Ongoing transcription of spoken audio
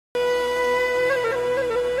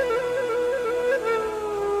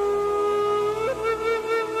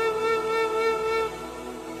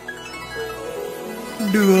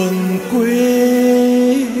đường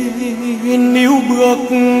quê níu bước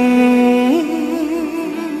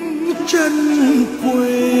chân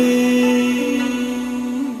quê,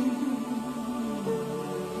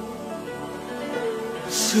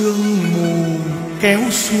 sương mù kéo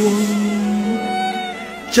xuống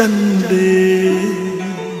chân đê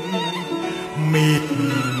mịt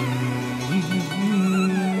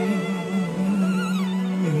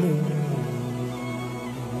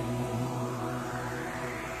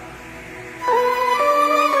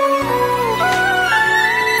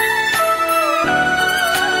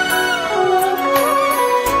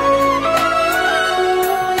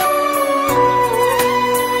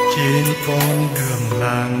trên con đường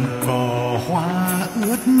làng cỏ hoa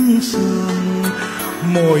ướt sương,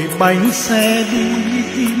 mỗi bánh xe đi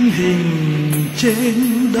in hình trên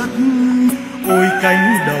đất. Ôi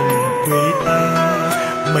cánh đồng quê ta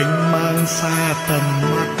mênh mang xa tầm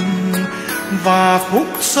mắt, và khúc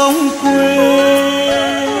sông quê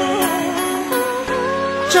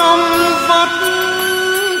trong vắt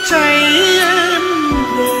chảy êm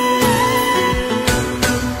đềm.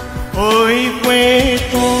 Ôi quê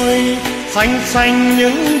tôi xanh xanh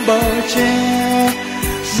những bờ tre,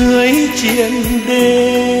 dưới triền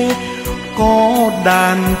đê có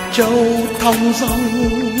đàn trâu thong dong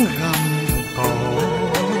gặm cỏ.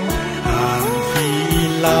 Hàng phi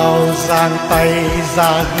lao giang tay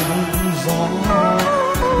ra hứng gió,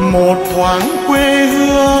 một thoáng quê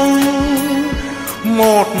hương,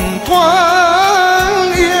 một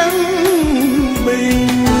thoáng yên bình.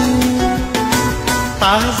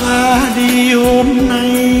 Ta ra đi hôm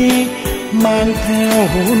nay mang theo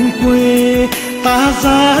hồn quê, ta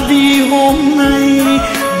ra đi hôm nay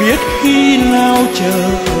biết khi nào trở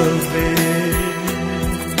về.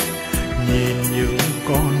 Nhìn những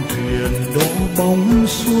con thuyền đổ bóng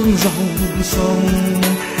xuống dòng sông,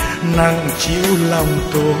 nặng chiếu lòng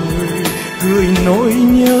tôi gửi nỗi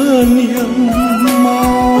nhớ niềm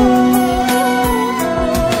mong.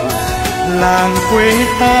 Làng quê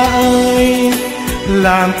ta ơi,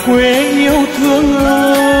 làng quê yêu thương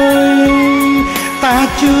ơi, ta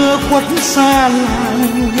chưa khuất xa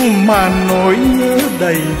làng mà nỗi nhớ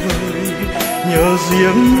đầy vơi. Nhớ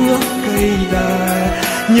giếng nước cây đà,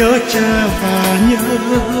 nhớ cha và nhớ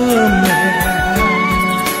mẹ,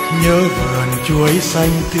 nhớ vườn chuối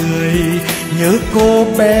xanh tươi, nhớ cô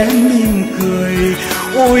bé mỉm cười.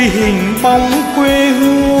 Ôi hình bóng quê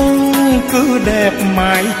hương cứ đẹp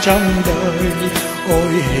mãi trong đời,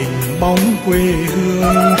 ôi hình bóng quê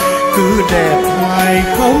hương cứ đẹp hoài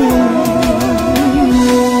không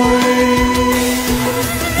nguôi.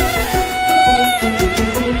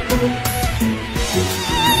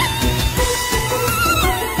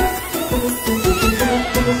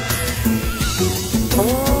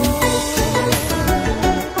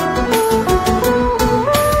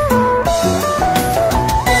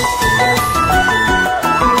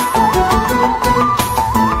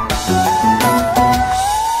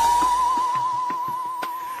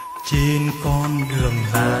 Trên con đường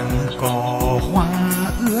làng cỏ hoa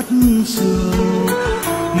ướt sương,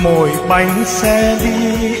 mỗi bánh xe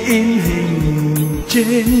đi in hình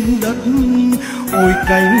trên đất. Ôi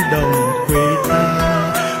cánh đồng quê ta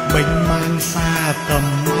mênh mang xa tầm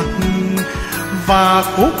mắt, và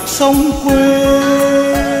khúc sông quê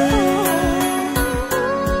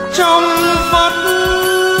trong vắt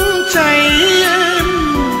chảy êm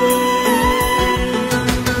đềm.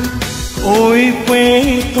 Ôi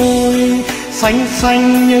quê tôi xanh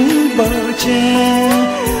xanh những bờ tre,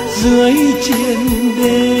 dưới triền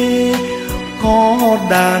đê có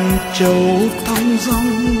đàn trâu thong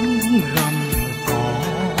dong gặm cỏ.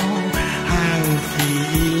 Hàng phi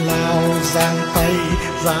lao giang tay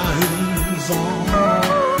ra hứng gió,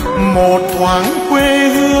 một thoáng quê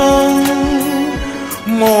hương,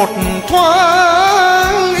 một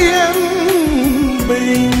thoáng yên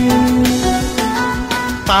bình.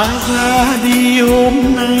 Ta ra đi hôm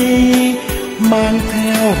nay mang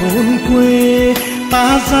theo hồn quê,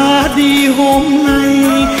 ta ra đi hôm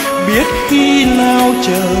nay biết khi nào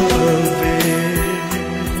trở về.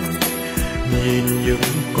 Nhìn những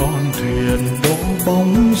con thuyền đổ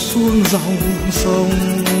bóng xuống dòng sông,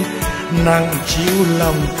 nặng chiếu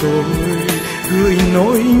lòng tôi gửi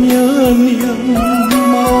nỗi nhớ niềm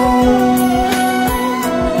mong.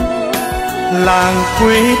 Làng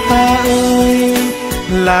quê ta ơi,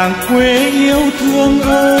 làng quê yêu thương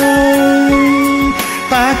ơi,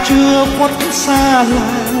 ta chưa khuất xa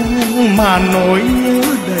làng mà nỗi nhớ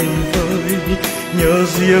đầy vơi. Nhớ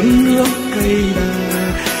giếng nước cây đà,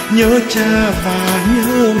 nhớ cha và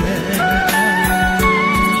nhớ mẹ,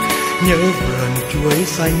 nhớ vườn chuối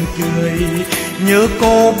xanh tươi, nhớ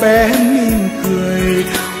cô bé mỉm cười.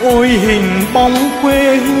 Ôi hình bóng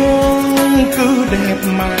quê hương cứ đẹp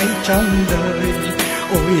mãi trong đời.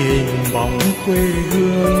 Ôi hình bóng quê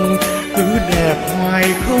hương cứ đẹp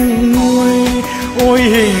hoài không nguôi. Ôi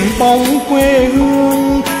hình bóng quê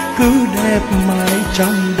hương cứ đẹp mãi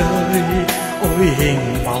trong đời. Ôi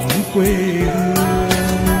hình bóng quê hương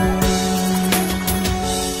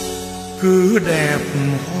cứ đẹp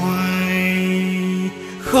hoài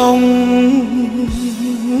không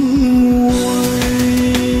nguôi.